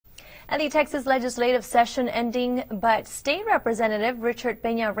And the Texas legislative session ending, but State Representative Richard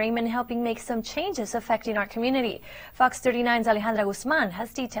Pena Raymond helping make some changes affecting our community. Fox 39's Alejandra Guzman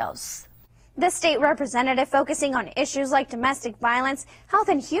has details. The state representative focusing on issues like domestic violence, health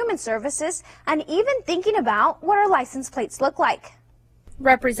and human services, and even thinking about what our license plates look like.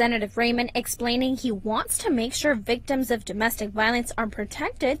 Representative Raymond explaining he wants to make sure victims of domestic violence are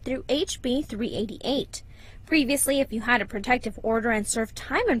protected through HB 388. Previously, if you had a protective order and served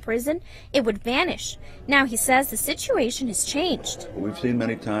time in prison, it would vanish. Now he says the situation has changed. We've seen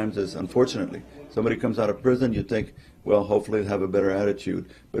many times as, unfortunately, somebody comes out of prison, you think, well, hopefully they'll have a better attitude.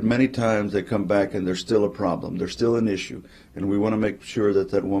 But many times they come back and there's still a problem. There's still an issue. And we want to make sure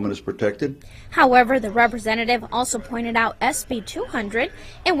that that woman is protected. However, the representative also pointed out SB 200,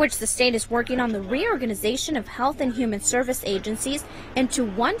 in which the state is working on the reorganization of health and human service agencies into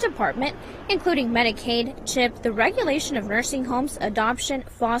one department, including Medicaid, CHIP, the regulation of nursing homes, adoption,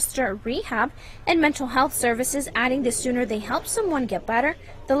 foster, rehab, and mental health services, adding the sooner they help someone get better,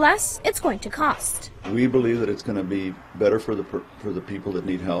 the less it's going to cost. We believe that it's going to be better for the people that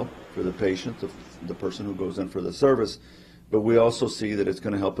need help, for the patient, the person who goes in for the service. But we also see that it's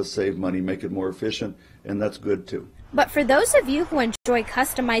going to help us save money, make it more efficient, and that's good too. But for those of you who enjoy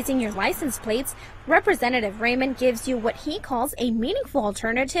customizing your license plates, Representative Raymond gives you what he calls a meaningful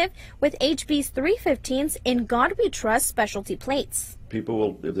alternative with HB's 315s in God We Trust specialty plates. People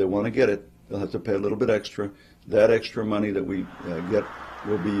will, if they want to get it, they'll have to pay a little bit extra. That extra money that we get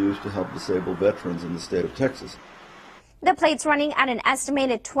will be used to help disabled veterans in the state of Texas. The plate's running at an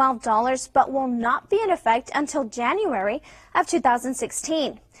estimated $12, but will not be in effect until January of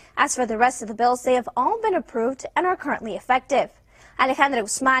 2016. As for the rest of the bills, they have all been approved and are currently effective. Alejandra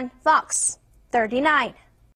Guzman, Fox 39.